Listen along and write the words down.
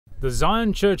The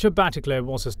Zion Church of Batticaloa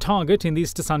was a target in the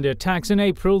Easter Sunday attacks in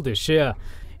April this year.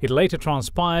 It later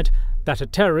transpired that a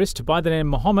terrorist by the name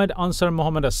Mohammed Ansar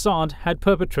Mohammed Assad had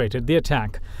perpetrated the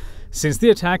attack. Since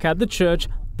the attack at the church,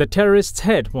 the terrorist's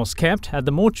head was kept at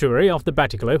the mortuary of the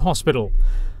Batticaloa hospital.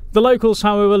 The locals,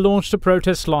 however, launched a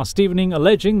protest last evening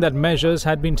alleging that measures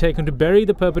had been taken to bury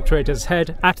the perpetrator's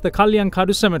head at the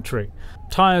Kalyankadu cemetery.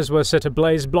 Tyres were set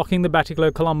ablaze blocking the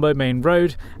Batticaloa-Colombo main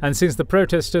road, and since the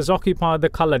protesters occupied the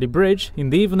Kalladi bridge in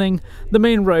the evening, the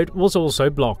main road was also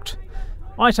blocked.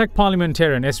 ITAC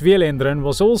parliamentarian S. Viyalendran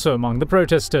was also among the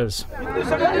protesters.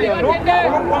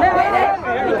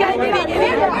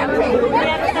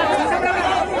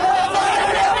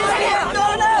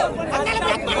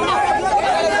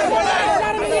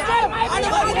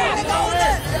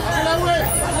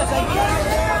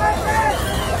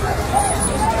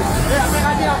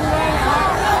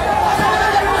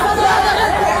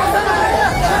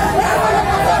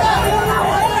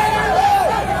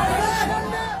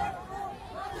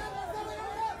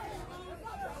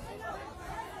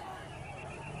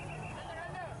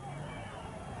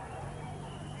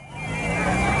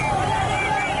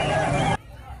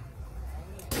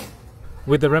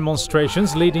 With the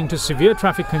demonstrations leading to severe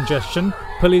traffic congestion,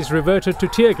 police reverted to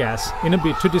tear gas in a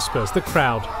bid to disperse the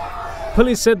crowd.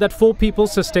 Police said that 4 people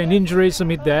sustained injuries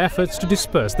amid their efforts to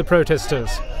disperse the protesters.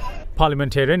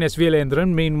 Parliamentarian S.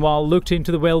 Viyalendran meanwhile looked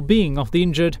into the well-being of the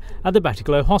injured at the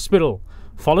Batticaloa hospital,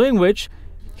 following which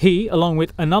he, along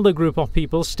with another group of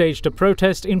people, staged a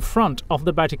protest in front of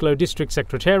the Batticaloa District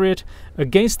Secretariat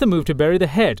against the move to bury the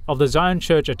head of the Zion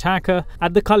Church attacker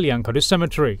at the Kalyankadu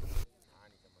cemetery.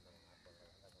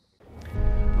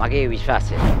 මගේ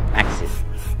විශ්වාසය axis